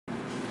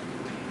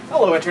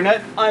Hello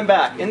Internet, I'm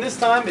back, and this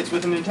time it's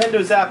with a Nintendo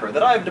Zapper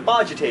that I have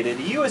deposited a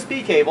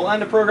USB cable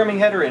and a programming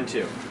header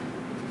into.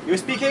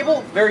 USB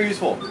cable? Very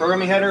useful.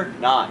 Programming header?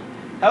 Not.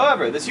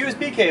 However, this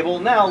USB cable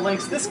now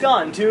links this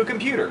gun to a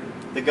computer.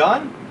 The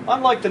gun?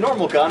 Unlike the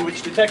normal gun,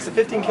 which detects a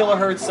 15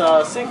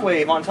 kHz sync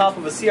wave on top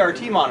of a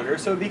CRT monitor,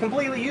 so it would be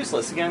completely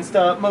useless against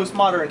most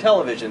modern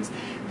televisions,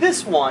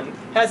 this one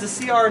has a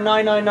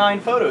CR999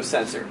 photo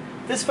sensor.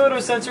 This photo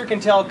sensor can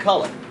tell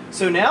color.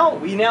 So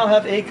we now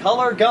have a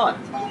color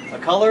gun. A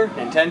color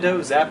Nintendo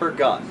Zapper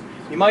gun.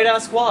 You might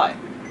ask why.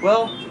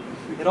 Well,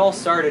 it all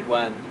started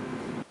when...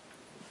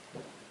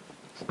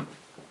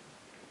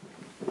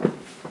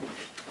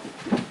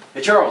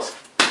 Hey Charles,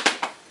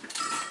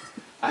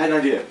 I had an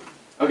idea.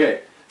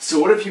 Okay, so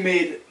what if you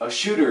made a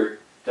shooter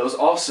that was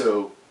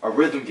also a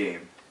rhythm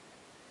game?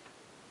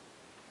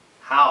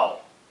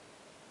 How?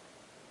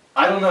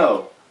 I don't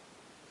know.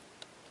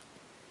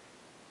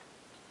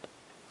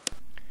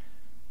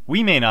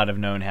 We may not have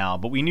known how,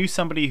 but we knew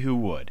somebody who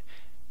would.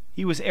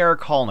 He was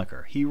Eric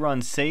Holniker. He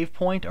runs Save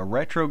Point, a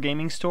retro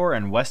gaming store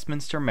in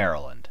Westminster,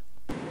 Maryland.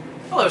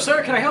 Hello,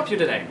 sir. Can I help you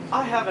today?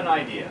 I have an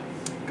idea.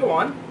 Go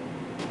on.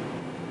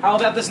 How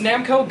about this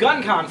Namco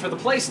GunCon for the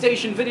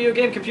PlayStation Video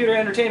Game Computer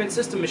Entertainment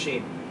System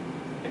machine?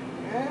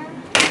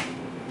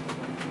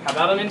 How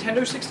about a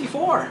Nintendo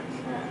 64?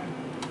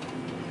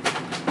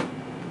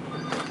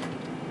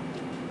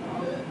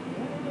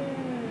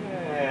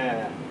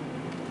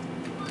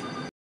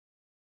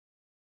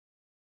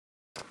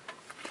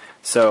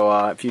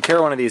 So if you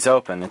tear one of these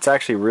open, it's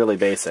actually really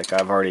basic.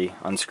 I've already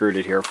unscrewed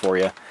it here for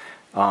you.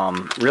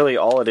 Really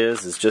all it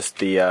is just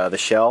the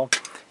shell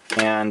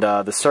and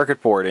the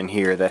circuit board in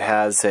here that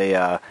has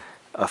a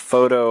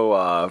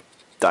photo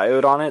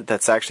diode on it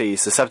that's actually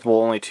susceptible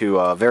only to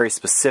a very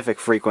specific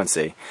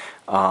frequency,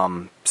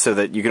 so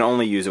that you can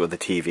only use it with a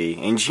TV.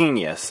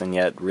 Ingenious and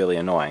yet really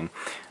annoying.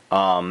 So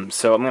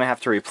I'm going to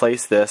have to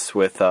replace this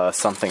with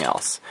something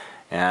else,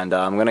 and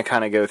I'm going to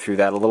kind of go through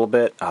that a little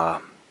bit.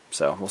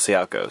 So we'll see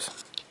how it goes.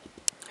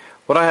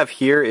 What I have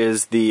here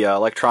is the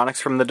electronics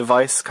from the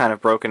device kind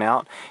of broken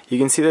out. You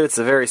can see that it's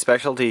a very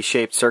specialty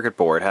shaped circuit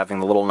board, having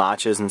the little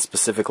notches in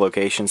specific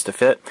locations to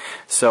fit.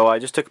 So I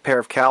just took a pair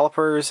of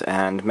calipers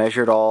and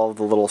measured all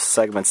the little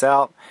segments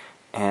out,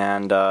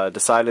 and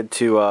decided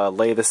to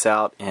lay this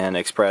out in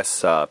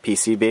Express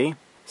PCB.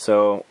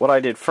 So what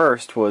I did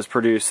first was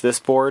produce this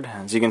board.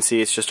 As you can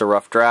see, it's just a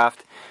rough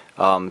draft.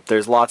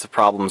 There's lots of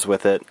problems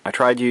with it. I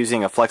tried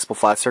using a flexible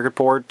flat circuit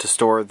board to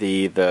store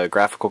the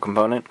graphical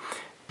component.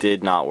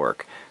 Did not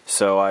work.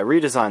 So I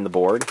redesigned the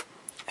board,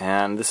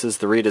 and this is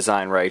the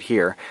redesign right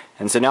here.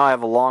 And so now I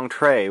have a long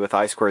tray with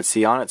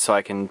I2C on it, so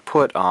I can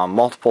put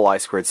multiple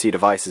I2C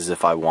devices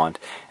if I want,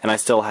 and I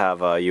still have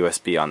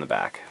USB on the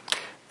back.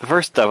 The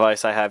first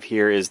device I have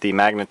here is the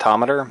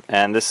magnetometer,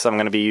 and this I'm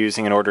going to be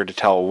using in order to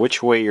tell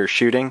which way you're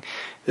shooting.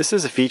 This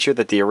is a feature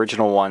that the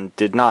original one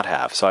did not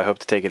have, so I hope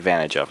to take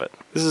advantage of it.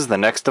 This is the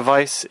next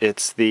device.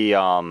 It's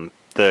the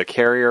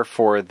carrier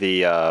for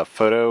the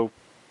photo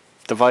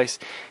device,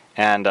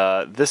 and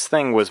this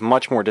thing was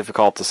much more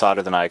difficult to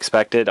solder than I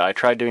expected. I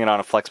tried doing it on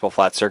a flexible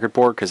flat circuit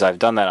board because I've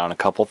done that on a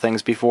couple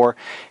things before.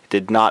 It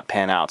did not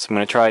pan out, so I'm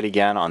going to try it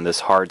again on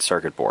this hard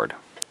circuit board.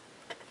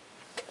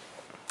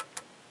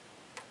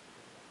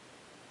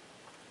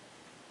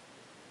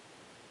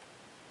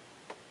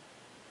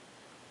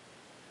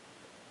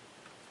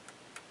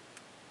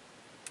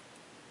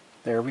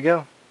 There we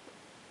go.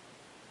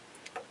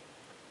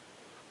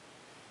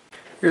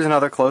 Here's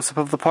another close-up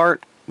of the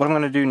part. What I'm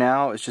going to do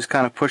now is just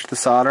kind of push the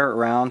solder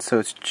around so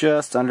it's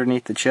just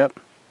underneath the chip.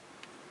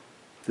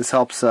 This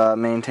helps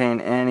maintain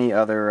any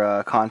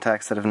other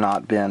contacts that have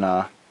not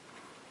been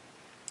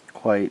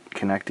quite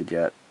connected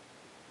yet.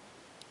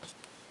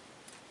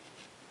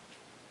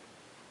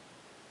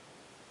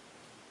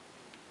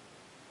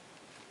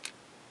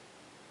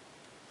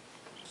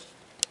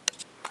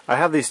 I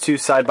have these two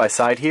side by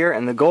side here,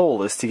 and the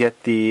goal is to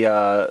get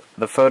the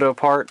photo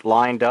part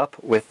lined up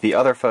with the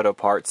other photo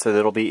part so that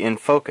it'll be in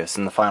focus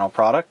in the final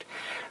product.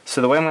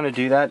 So the way I'm going to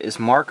do that is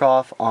mark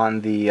off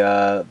on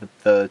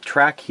the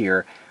track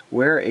here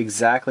where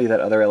exactly that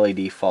other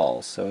LED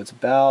falls. So it's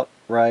about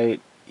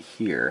right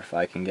here, if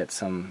I can get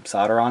some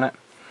solder on it.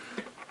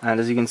 And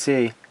as you can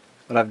see,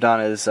 what I've done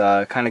is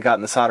kind of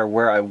gotten the solder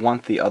where I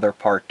want the other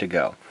part to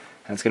go.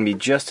 And it's going to be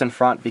just in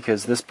front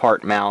because this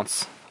part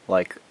mounts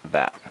like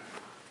that.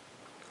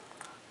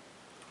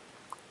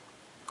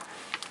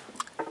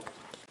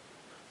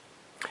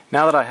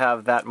 Now that I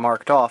have that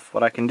marked off,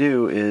 what I can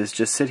do is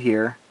just sit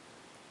here,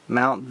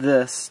 mount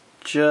this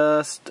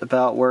just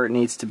about where it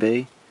needs to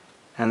be,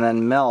 and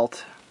then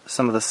melt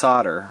some of the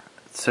solder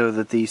so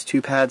that these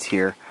two pads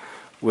here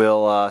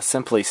will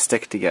simply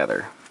stick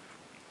together.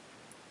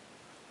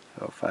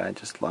 So if I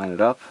just line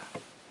it up,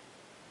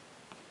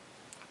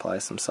 apply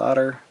some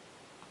solder,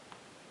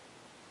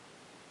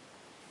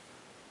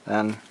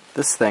 then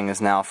this thing is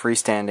now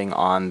freestanding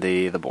on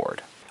the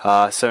board.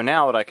 So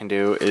now what I can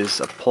do is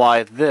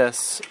apply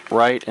this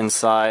right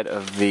inside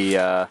of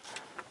the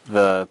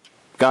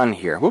gun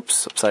here.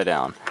 Whoops, upside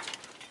down.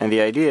 And the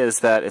idea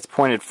is that it's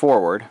pointed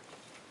forward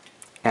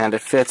and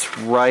it fits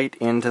right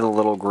into the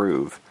little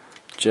groove,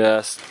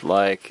 just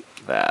like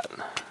that.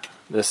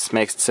 This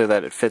makes it so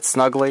that it fits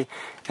snugly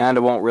and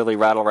it won't really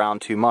rattle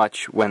around too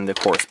much when the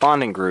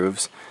corresponding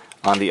grooves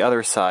on the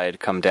other side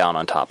come down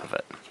on top of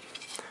it.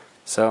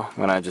 So I'm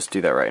going to just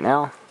do that right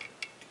now.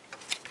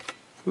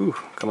 Ooh,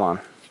 come on.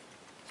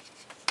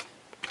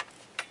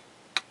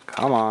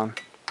 Come on.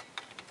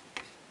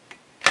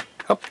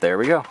 Oh, there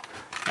we go.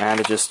 And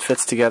it just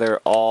fits together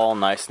all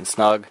nice and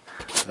snug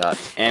without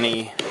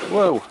any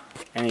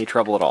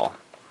trouble at all.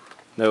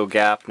 No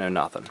gap, no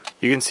nothing.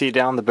 You can see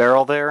down the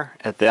barrel there,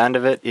 at the end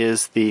of it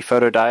is the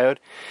photodiode.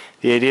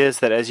 The idea is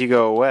that as you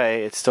go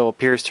away, it still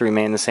appears to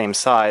remain the same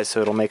size,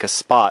 so it'll make a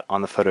spot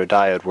on the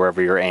photodiode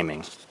wherever you're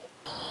aiming.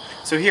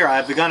 So here I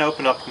have the gun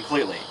opened up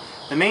completely.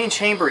 The main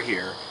chamber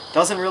here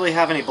doesn't really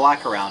have any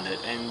black around it,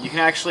 and you can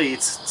actually,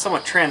 it's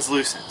somewhat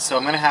translucent, so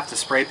I'm going to have to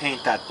spray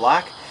paint that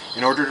black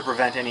in order to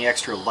prevent any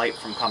extra light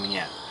from coming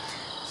in.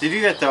 To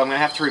do that though, I'm going to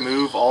have to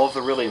remove all of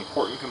the really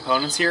important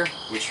components here,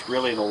 which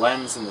really the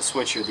lens and the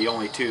switch are the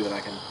only two that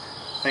I can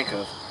think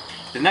of.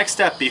 The next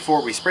step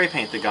before we spray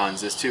paint the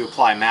guns is to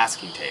apply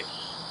masking tape.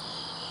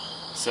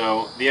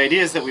 So the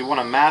idea is that we want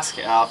to mask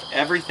off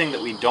everything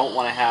that we don't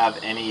want to have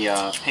any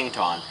paint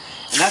on,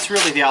 and that's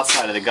really the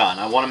outside of the gun.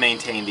 I want to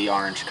maintain the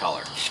orange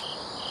color.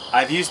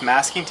 I've used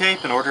masking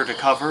tape in order to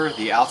cover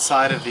the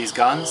outside of these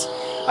guns.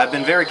 I've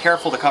been very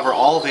careful to cover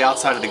all of the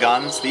outside of the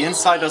guns. The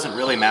inside doesn't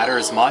really matter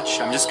as much.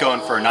 I'm just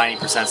going for a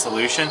 90%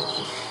 solution.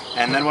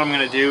 And then what I'm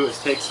going to do is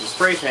take some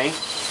spray paint.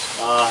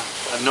 I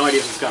have no idea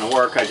if it's going to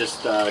work. I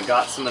just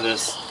got some of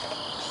this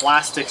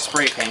plastic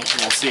spray paint,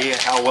 and we'll see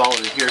how well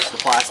it adheres to the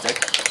plastic.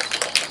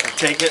 I'll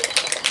take it,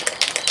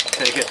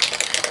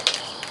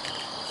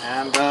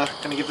 and going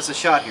to give this a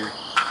shot here.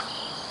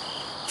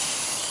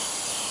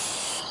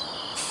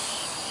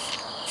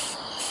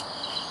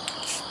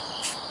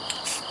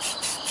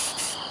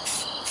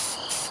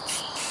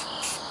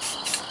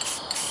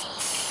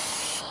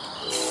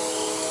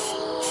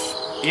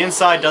 The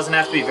inside doesn't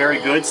have to be very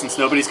good since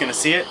nobody's going to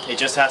see it. It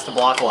just has to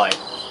block light.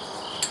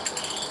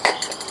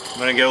 I'm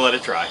going to go let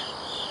it dry.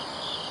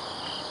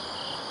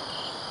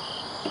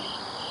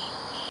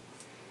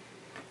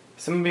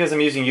 Simply because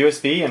I'm using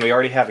USB and we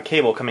already have a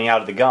cable coming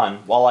out of the gun,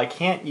 while I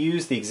can't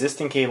use the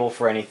existing cable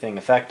for anything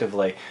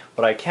effectively,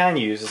 what I can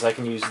use is I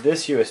can use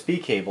this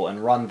USB cable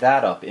and run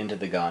that up into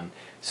the gun.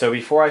 So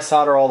before I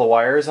solder all the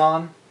wires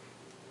on,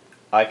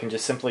 I can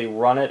just simply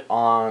run it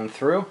on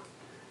through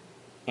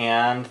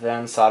and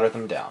then solder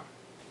them down.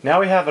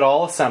 Now we have it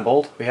all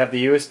assembled, we have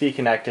the USB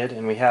connected,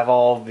 and we have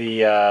all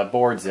the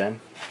boards in,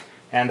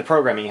 and the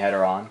programming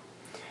header on.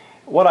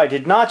 What I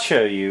did not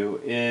show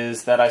you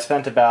is that I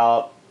spent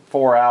about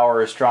 4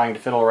 hours trying to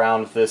fiddle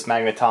around with this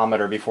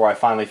magnetometer before I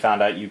finally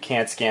found out you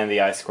can't scan the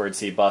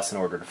I2C bus in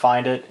order to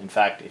find it. In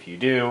fact, if you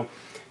do,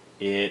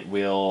 it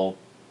will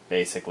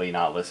basically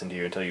not listen to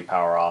you until you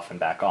power off and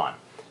back on.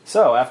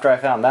 So after I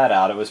found that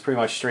out, it was pretty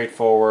much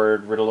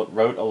straightforward.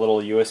 Wrote a little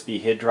USB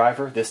HID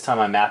driver. This time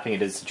I'm mapping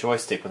it as a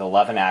joystick with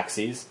 11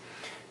 axes.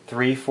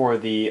 3 for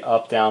the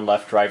up, down,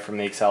 left, right from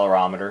the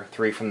accelerometer,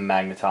 3 from the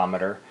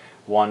magnetometer,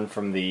 1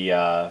 from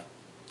the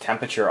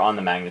temperature on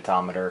the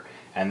magnetometer,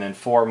 and then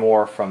 4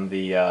 more from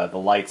the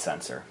light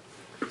sensor.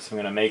 So I'm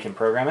going to make and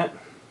program it.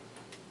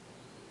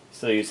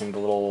 Still using the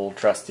little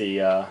trusty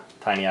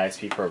tiny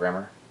ISP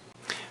programmer.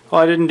 Well,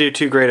 I didn't do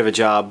too great of a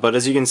job, but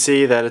as you can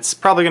see that it's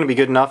probably going to be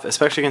good enough,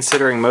 especially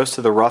considering most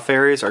of the rough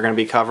areas are going to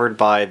be covered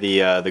by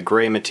the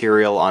gray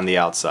material on the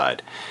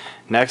outside.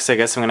 Next, I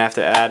guess I'm going to have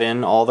to add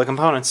in all the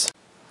components.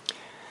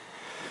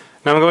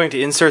 Now I'm going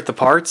to insert the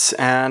parts,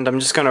 and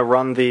I'm just going to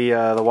run the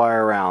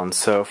wire around.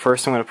 So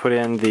first I'm going to put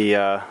in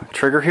the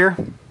trigger here.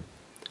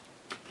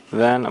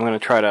 Then I'm going to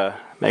try to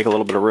make a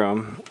little bit of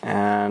room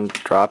and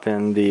drop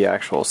in the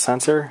actual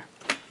sensor.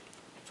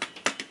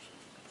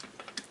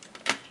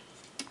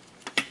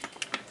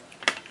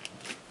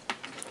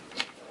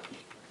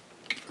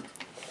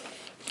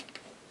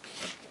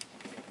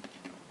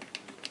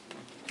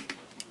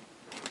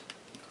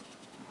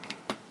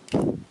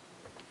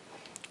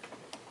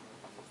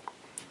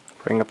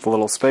 Bring up the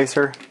little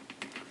spacer,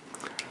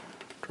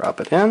 drop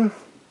it in,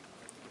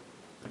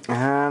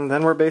 and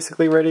then we're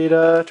basically ready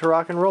to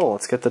rock and roll.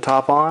 Let's get the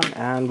top on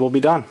and we'll be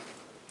done.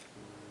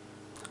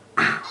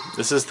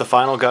 This is the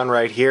final gun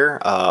right here,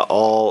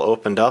 all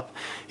opened up.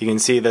 You can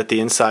see that the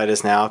inside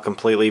is now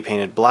completely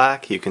painted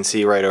black. You can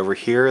see right over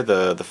here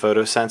the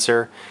photo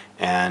sensor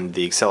and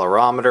the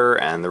accelerometer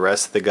and the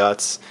rest of the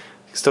guts.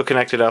 Still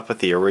connected up with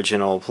the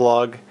original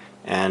plug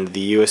and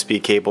the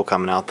USB cable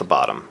coming out the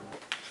bottom.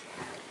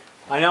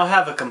 I now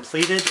have a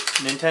completed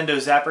Nintendo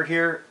Zapper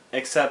here,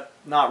 except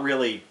not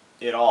really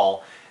at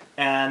all.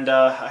 And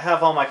I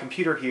have on my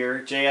computer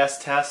here,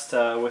 JS test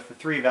with the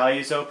 3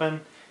 values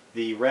open,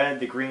 the red,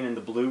 the green, and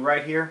the blue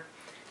right here.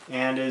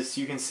 And as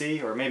you can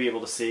see, or may be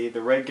able to see,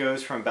 the red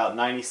goes from about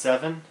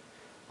 97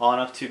 on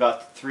up to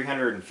about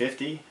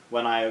 350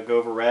 when I go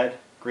over red.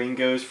 Green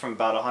goes from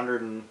about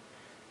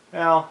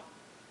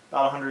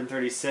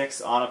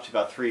 136 on up to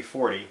about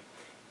 340.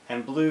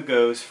 and blue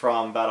goes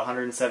from about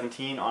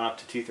 117 on up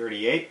to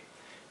 238.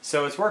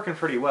 So it's working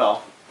pretty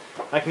well.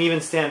 I can even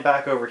stand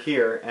back over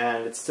here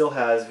and it still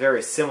has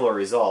very similar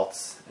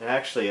results. And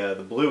actually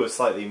the blue is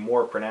slightly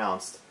more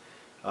pronounced.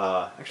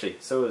 Actually,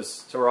 so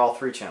are all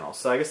 3 channels.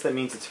 So I guess that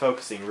means it's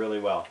focusing really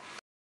well.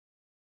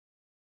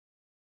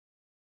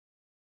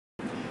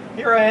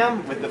 Here I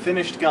am with the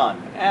finished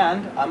gun,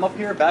 and I'm up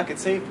here back at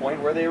Save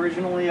Point where they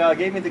originally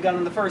gave me the gun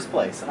in the first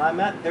place, and I'm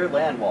at their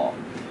LAN wall.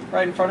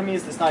 Right in front of me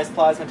is this nice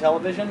plasma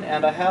television,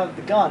 and I have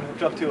the gun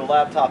hooked up to a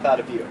laptop out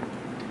of view.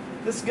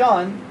 This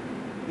gun,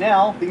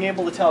 now being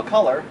able to tell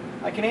color,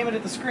 I can aim it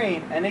at the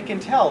screen and it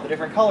can tell the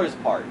different colors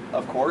apart.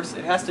 Of course,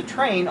 it has to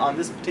train on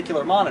this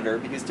particular monitor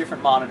because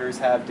different monitors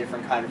have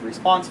different kind of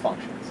response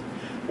functions.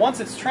 Once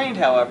it's trained,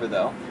 however,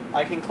 though,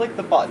 I can click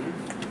the button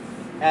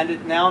and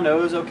it now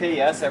knows, okay,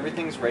 yes,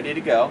 everything's ready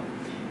to go.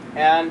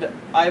 And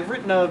I've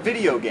written a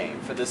video game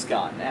for this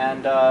gun,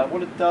 and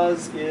what it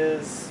does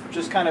is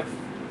just kind of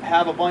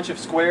have a bunch of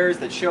squares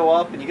that show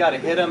up and you gotta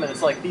hit them, and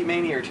it's like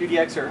B-Mania or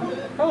 2DX or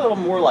probably a little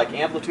more like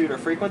amplitude or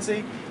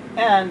frequency.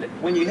 And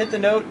when you hit the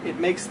note, it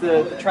makes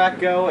the track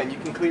go and you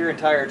can clear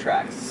entire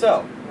tracks.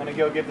 So, I'm gonna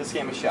go give this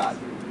game a shot.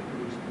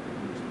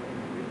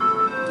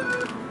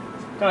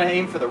 I'm gonna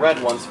aim for the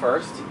red ones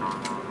first,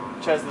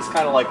 which has this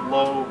kind of like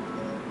low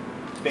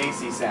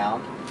bassy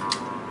sound.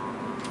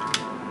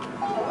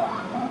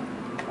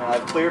 And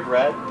I've cleared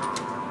red.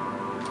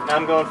 Now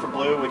I'm going for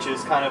blue, which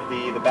is kind of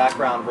the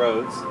background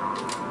roads.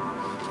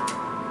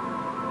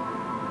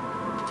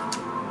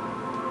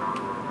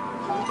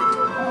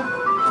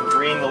 And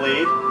green the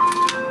lead.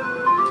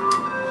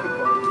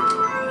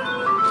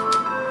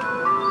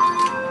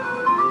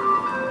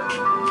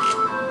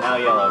 Now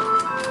yellow,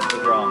 the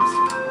drums.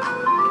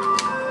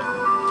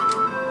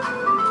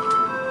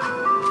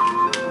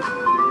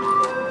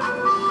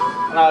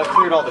 And I've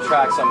cleared all the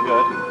tracks, so I'm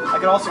good. I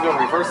can also go in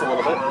reverse a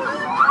little bit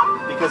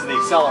because of the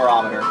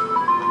accelerometer.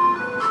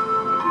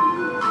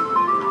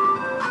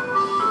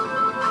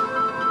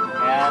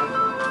 And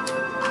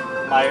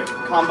my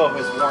combo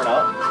has worn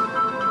up.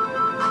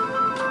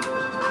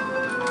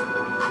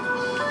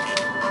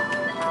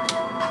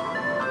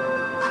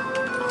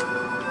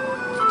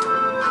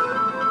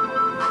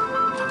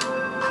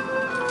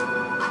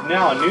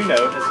 Now a new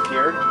note has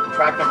appeared,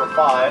 track number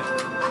 5,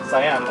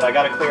 cyan, but I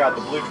gotta clear out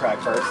the blue track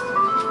first.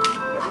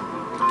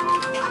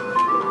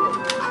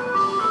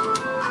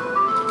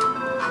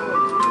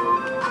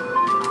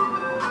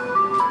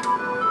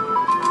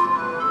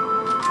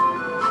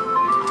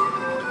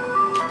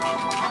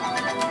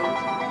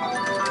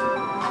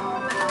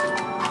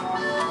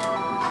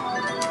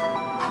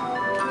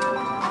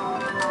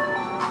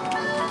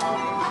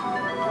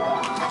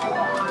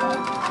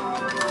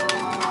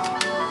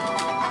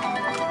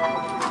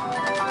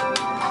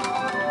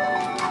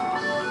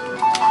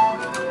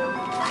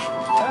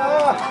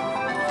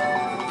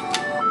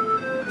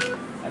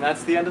 And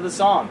that's the end of the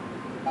song.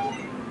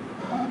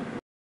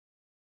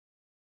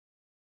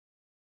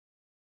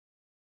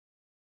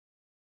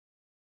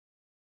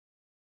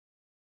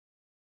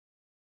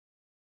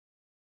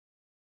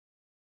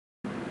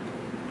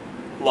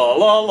 La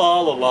la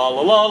la la la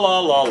la la la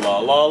la la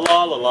la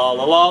la la la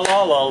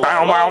la la la.